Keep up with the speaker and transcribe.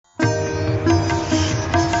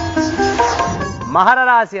மகர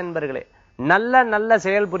ராசி என்பர்களே, நல்ல நல்ல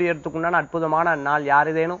செயல் புரியறதுக்குண்டான அற்புதமான நாள்.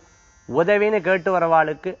 யாருதேனும் உதவின்னு கேட்டு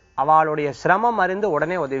வரவாளுக்கு அவளுடைய சிரமம் அறிந்து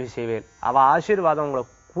உடனே உதவி செய்வேன். அவ ஆசீர்வாதம் உங்களை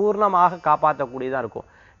பூர்ணமாக காப்பாற்றக்கூடியதா இருக்கும்.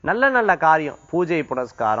 நல்ல நல்ல காரியம், பூஜை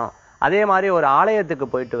புனஸ்காரம், அதே மாதிரி ஒரு ஆலயத்துக்கு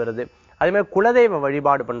போயிட்டு வருது, அதே மாதிரி குலதெய்வ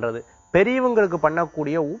வழிபாடு பண்றது, பெரியவங்களுக்கு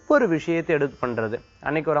பண்ணக்கூடிய ஒவ்வொரு விஷயத்தை எடுத்து பண்றது.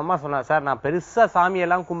 அன்னைக்கு ஒரு அம்மா சொன்னா, சார் நான் பெருசா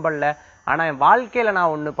சாமியெல்லாம் கும்பிடல, ஆனா என் வாழ்க்கையில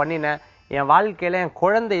நான் ஒண்ணு பண்ணினேன். என் வாழ்க்கையில என்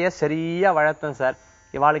குழந்தைய சரியா வளர்த்தேன் சார்,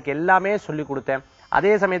 இவாளுக்கு எல்லாமே சொல்லி கொடுத்தேன்.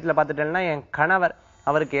 அதே சமயத்துல பார்த்துட்டேன்னா என் கணவர்,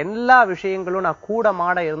 அவருக்கு எல்லா விஷயங்களும் நான் கூட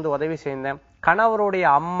மாட இருந்து உதவி செய்தேன். கணவருடைய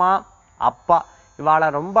அம்மா அப்பா இவாளை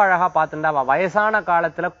ரொம்ப அழகா பார்த்துட்டா. அவ வயசான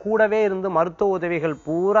காலத்துல கூடவே இருந்து மருத்துவ உதவிகள்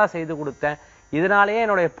பூரா செய்து கொடுத்தேன். இதனாலேயே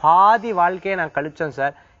என்னுடைய பாதி வாழ்க்கையை நான் கழிச்சேன்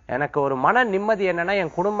சார். எனக்கு ஒரு மன நிம்மதி என்னன்னா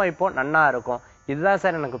என் குடும்பம் இப்போ நன்னா இருக்கும். இதுதான்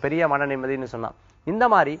சார் எனக்கு பெரிய மன நிம்மதினு சொன்னான். இந்த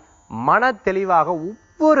மாதிரி மன தெளிவாக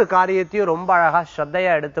ஒவ்வொரு காரியத்தையும் ரொம்ப அழகா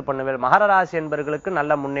ஸ்ரத்தையா எடுத்து பண்ணுவேன். மகர ராசி என்பவர்களுக்கு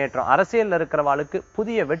நல்ல முன்னேற்றம். அரசியல் இருக்கிறவாளுக்கு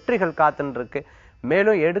புதிய வெற்றிகள் காத்துன்னு இருக்கு.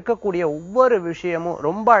 மேலும் எடுக்கக்கூடிய ஒவ்வொரு விஷயமும்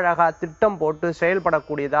ரொம்ப அழகா திட்டம் போட்டு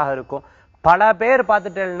செயல்படக்கூடியதாக இருக்கும். பல பேர்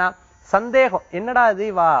பார்த்துட்டேன்னா சந்தேகம், என்னடா இது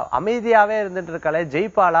இவா அமைதியாவே இருந்துட்டு இருக்காளே,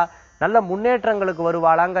 ஜெயிப்பாளா, நல்ல முன்னேற்றங்களுக்கு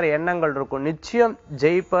வருவாளாங்கிற எண்ணங்கள் இருக்கும். நிச்சயம்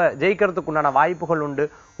ஜெயிக்கிறதுக்கு உண்டான வாய்ப்புகள் உண்டு.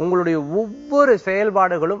 உங்களுடைய ஒவ்வொரு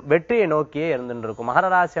செயல்பாடுகளும் வெற்றியை நோக்கியே இருந்துட்டு இருக்கும். மகர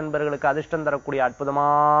ராசி என்பவர்களுக்கு அதிர்ஷ்டம் தரக்கூடிய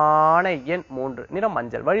அற்புதமான எண் 3, நிறம்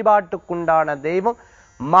மஞ்சள். வழிபாட்டுக்குண்டான தெய்வம்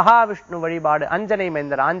மகாவிஷ்ணு வழிபாடு, அஞ்சனை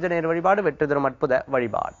மைந்தர் ஆஞ்சநேயர் வழிபாடு வெற்றி தரும் அற்புத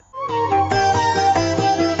வழிபாடு.